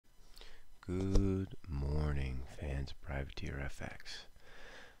Good morning, fans of PrivateerFX.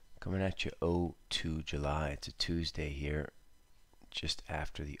 Coming at you 02 July. It's a Tuesday here, just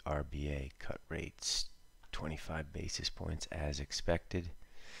after the RBA cut rates 25 basis points as expected.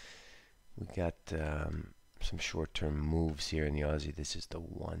 We got some short-term moves here in the Aussie. This is the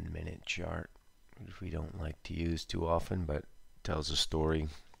 1 minute chart, which we don't like to use too often, but tells a story.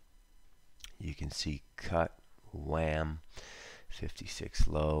 You can see cut, wham, 56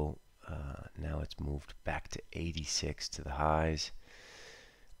 low. Now it's moved back to 86 to the highs.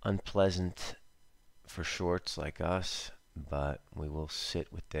 Unpleasant for shorts like us, but we will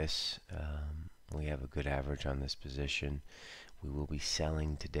sit with this. We have a good average on this position. We will be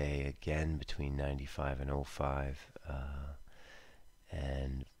selling today again between 95 and 05,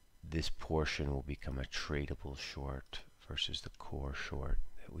 and this portion will become a tradable short versus the core short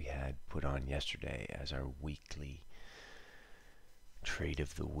that we had put on yesterday as our weekly trade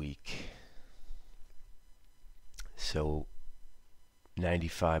of the week. So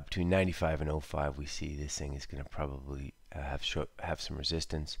between 95 and 05, we see this thing is going to probably have some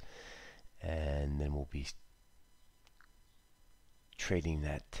resistance, and then we'll be trading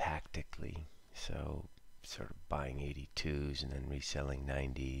that tactically. So sort of buying 82s and then reselling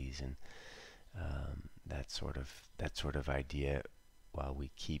 90s, and that sort of idea, while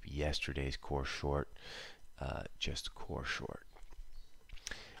we keep yesterday's core short just core short.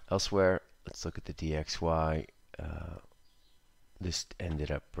 Elsewhere, let's look at the DXY. This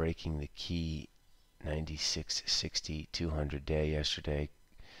ended up breaking the key 96.60 200 day yesterday.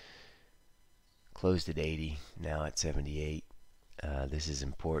 Closed at 80, now at 78. This is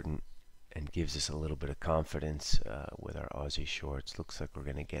important and gives us a little bit of confidence with our Aussie shorts. Looks like we're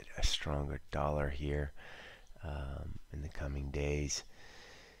going to get a stronger dollar here in the coming days.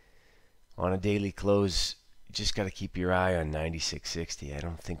 On a daily close, you just got to keep your eye on 96.60. I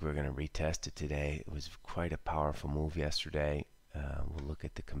don't think we're going to retest it today. It was quite a powerful move yesterday. We'll look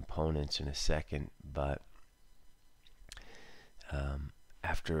at the components in a second, but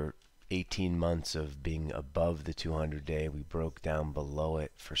after 18 months of being above the 200 day, we broke down below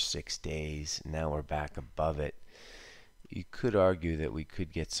it for 6 days. Now we're back above it. You could argue that we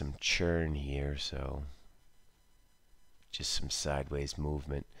could get some churn here, so just some sideways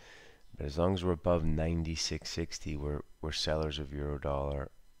movement. But as long as we're above 96.60, we're sellers of euro dollar.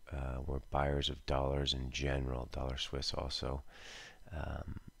 We're buyers of dollars in general. Dollar Swiss also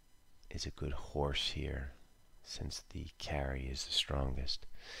is a good horse here, since the carry is the strongest.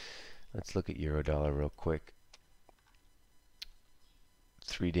 Let's look at euro dollar real quick.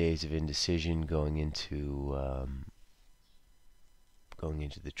 3 days of indecision going into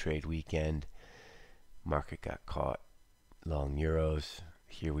the trade weekend. Market got caught long euros.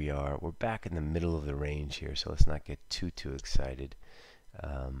 Here we are. We're back in the middle of the range here, so let's not get too excited.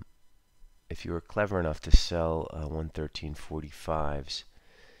 If you were clever enough to sell 113.45s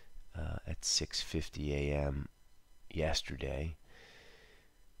at 6:50 a.m. yesterday,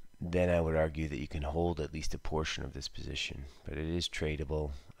 then I would argue that you can hold at least a portion of this position. But it is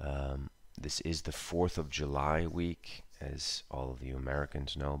tradable. This is the 4th of July week, as all of you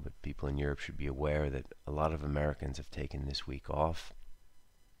Americans know, but people in Europe should be aware that a lot of Americans have taken this week off.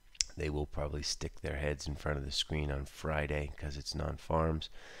 They will probably stick their heads in front of the screen on Friday because it's non-farms.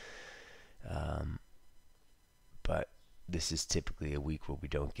 But this is typically a week where we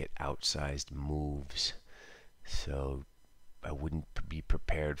don't get outsized moves. So I wouldn't be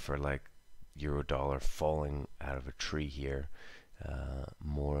prepared for like euro dollar falling out of a tree here.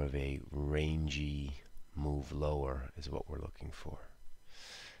 More of a rangy move lower is what we're looking for.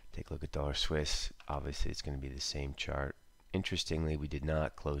 Take a look at dollar Swiss. Obviously it's going to be the same chart. Interestingly, we did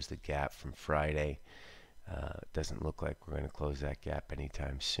not close the gap from Friday. It doesn't look like we're going to close that gap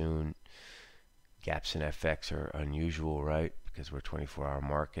anytime soon. Gaps in FX are unusual, right? Because we're a 24-hour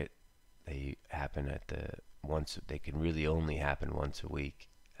market. They happen they can really only happen once a week,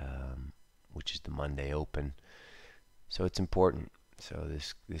 which is the Monday open. So it's important. So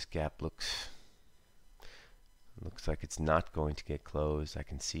this gap looks like it's not going to get closed. I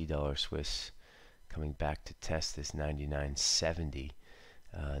can see dollar Swiss coming back to test this 99.70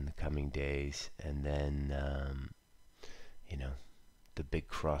 in the coming days, and then the big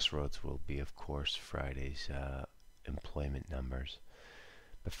crossroads will be, of course, Friday's employment numbers.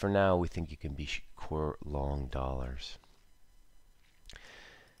 But for now, we think you can be core long dollars.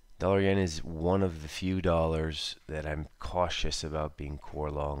 Dollar yen is one of the few dollars that I'm cautious about being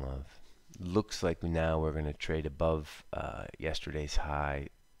core long of. Looks like now we're going to trade above yesterday's high,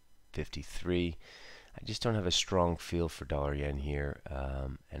 53. I just don't have a strong feel for dollar yen here,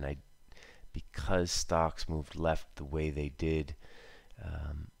 and because stocks moved left the way they did,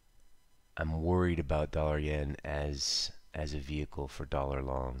 I'm worried about dollar yen as a vehicle for dollar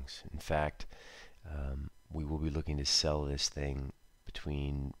longs. In fact, we will be looking to sell this thing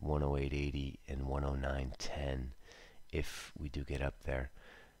between 108.80 and 109.10 if we do get up there.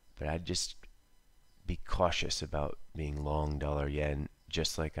 But I'd just be cautious about being long dollar yen,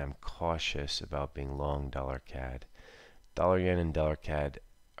 just like I'm cautious about being long dollar CAD. Dollar yen and dollar CAD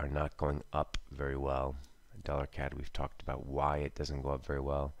are not going up very well. Dollar CAD, we've talked about why it doesn't go up very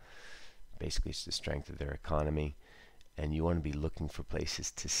well. Basically, it's the strength of their economy, and you want to be looking for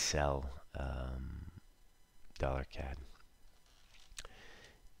places to sell dollar CAD.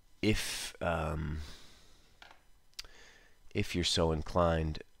 If you're so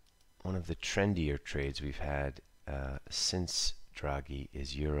inclined, one of the trendier trades we've had since Draghi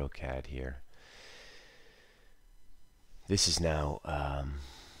is Euro CAD here. This is now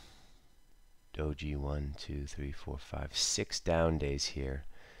Doji 1, 2, 3, 4, 5, 6 down days here.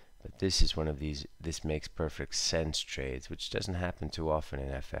 But this is one of these, this makes perfect sense trades, which doesn't happen too often in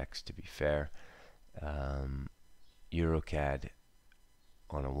FX, to be fair. EuroCAD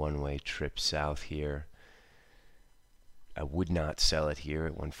on a one-way trip south here. I would not sell it here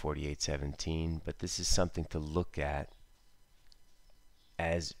at 148.17, but this is something to look at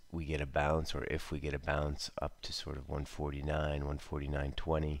as we get a bounce, or if we get a bounce up to sort of 149,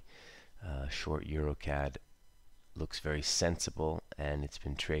 149.20. Short EuroCAD looks very sensible, and it's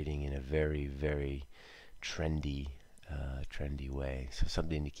been trading in a very, very trendy way. So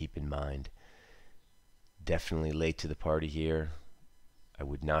something to keep in mind. Definitely late to the party here. I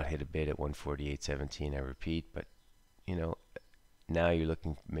would not hit a bid at 148.17, I repeat, but you know, now you're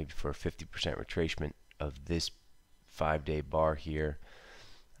looking maybe for a 50% retracement of this 5-day bar here.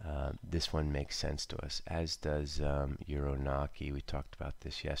 This one makes sense to us, as does Euro Naki. We talked about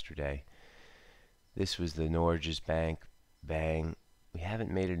this yesterday. This was the Norges Bank bang. We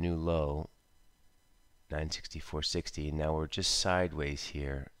haven't made a new low, 964.60, and now we're just sideways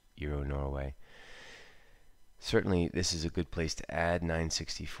here, Euro Norway. Certainly this is a good place to add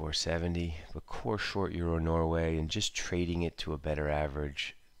 964.70, but core short Euro Norway and just trading it to a better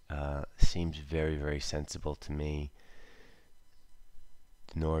average seems very, very sensible to me.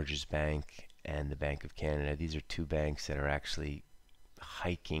 The Norges Bank and the Bank of Canada, these are two banks that are actually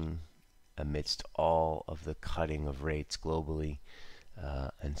hiking amidst all of the cutting of rates globally,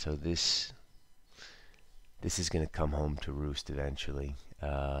 and so this is going to come home to roost eventually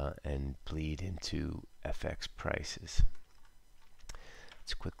and bleed into FX prices.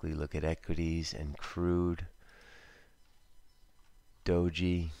 Let's quickly look at equities and crude.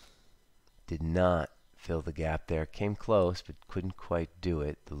 Doji did not fill the gap there, came close but couldn't quite do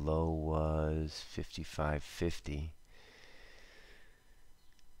it. The low was 55.50.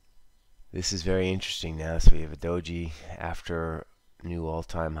 This is very interesting now. So we have a doji after new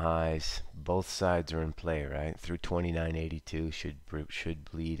all-time highs. Both sides are in play, right? Through 29.82 should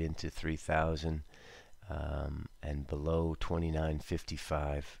bleed into 3,000, and below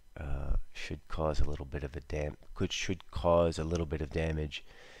 29.55 should cause a little bit of damage,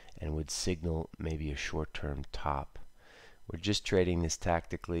 and would signal maybe a short-term top. We're just trading this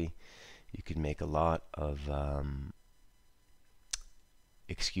tactically. You can make a lot of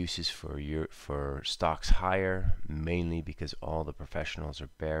excuses for stocks higher, mainly because all the professionals are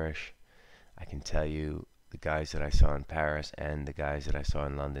bearish. I can tell you, the guys that I saw in Paris and the guys that I saw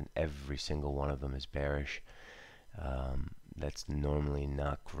in London, every single one of them is bearish. That's normally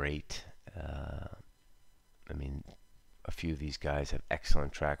not great. I mean, a few of these guys have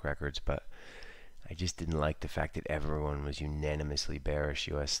excellent track records, but I just didn't like the fact that everyone was unanimously bearish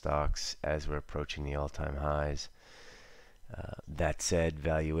US stocks as we're approaching the all-time highs. That said,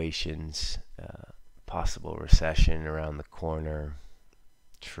 valuations, possible recession around the corner,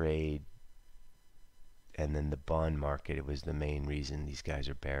 trade, and then the bond market, it was the main reason these guys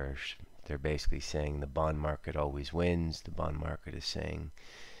are bearish. They're basically saying the bond market always wins. The bond market is saying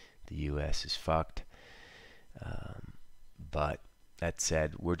the US is fucked. But that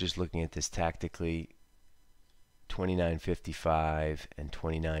said, we're just looking at this tactically. 29.55 and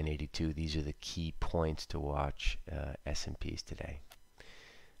 29.82, these are the key points to watch S&Ps today.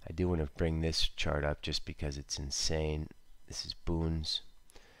 I do want to bring this chart up just because it's insane. This is Boons,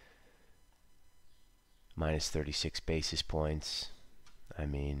 minus 36 basis points. I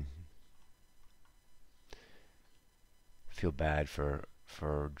mean, I feel bad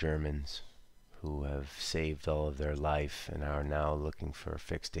for Germans who have saved all of their life and are now looking for a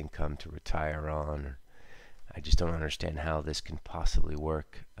fixed income to retire on. I just don't understand how this can possibly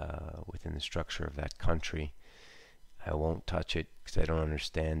work within the structure of that country. I won't touch it because I don't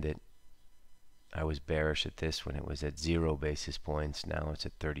understand it. I was bearish at this when it was at 0 basis points. Now it's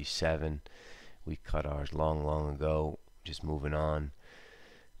at 37. We cut ours long ago, just moving on.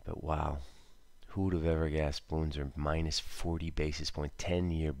 But wow, who would have ever guessed boons are minus 40 basis point,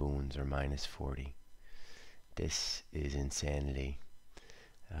 10-year boons are minus 40. This is insanity.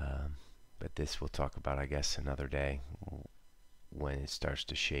 But this we'll talk about, I guess, another day when it starts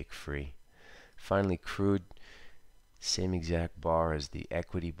to shake free. Finally, crude, same exact bar as the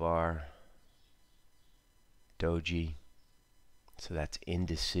equity bar. Doji, so that's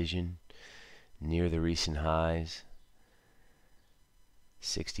indecision near the recent highs.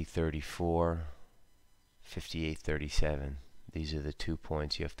 60.34, 58.37. These are the 2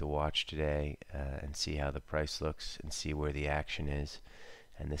 points you have to watch today and see how the price looks and see where the action is.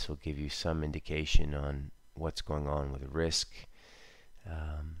 And this will give you some indication on what's going on with risk.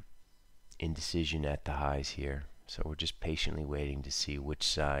 Indecision at the highs here. So we're just patiently waiting to see which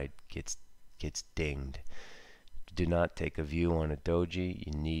side gets dinged. Do not take a view on a doji.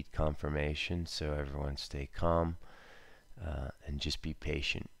 You need confirmation, so everyone stay calm and just be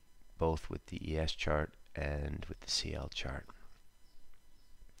patient, both with the ES chart and with the CL chart.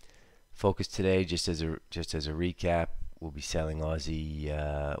 Focus today, just as a recap, we'll be selling Aussie.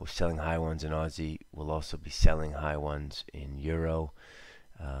 We're selling high ones in Aussie. We'll also be selling high ones in Euro,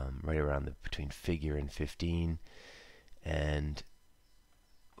 right around between figure and 15, and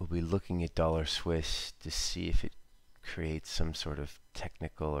we'll be looking at dollar Swiss to see if it creates some sort of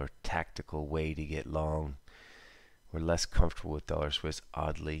technical or tactical way to get long. We're less comfortable with dollar Swiss,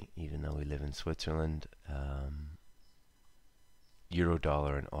 oddly, even though we live in Switzerland. Euro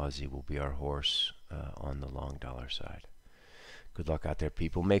dollar and Aussie will be our horse on the long dollar side. Good luck out there,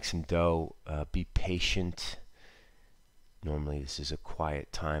 people. Make some dough. Be patient. Normally this is a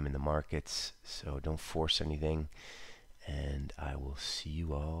quiet time in the markets, so don't force anything. And I will see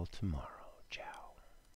you all tomorrow. Ciao.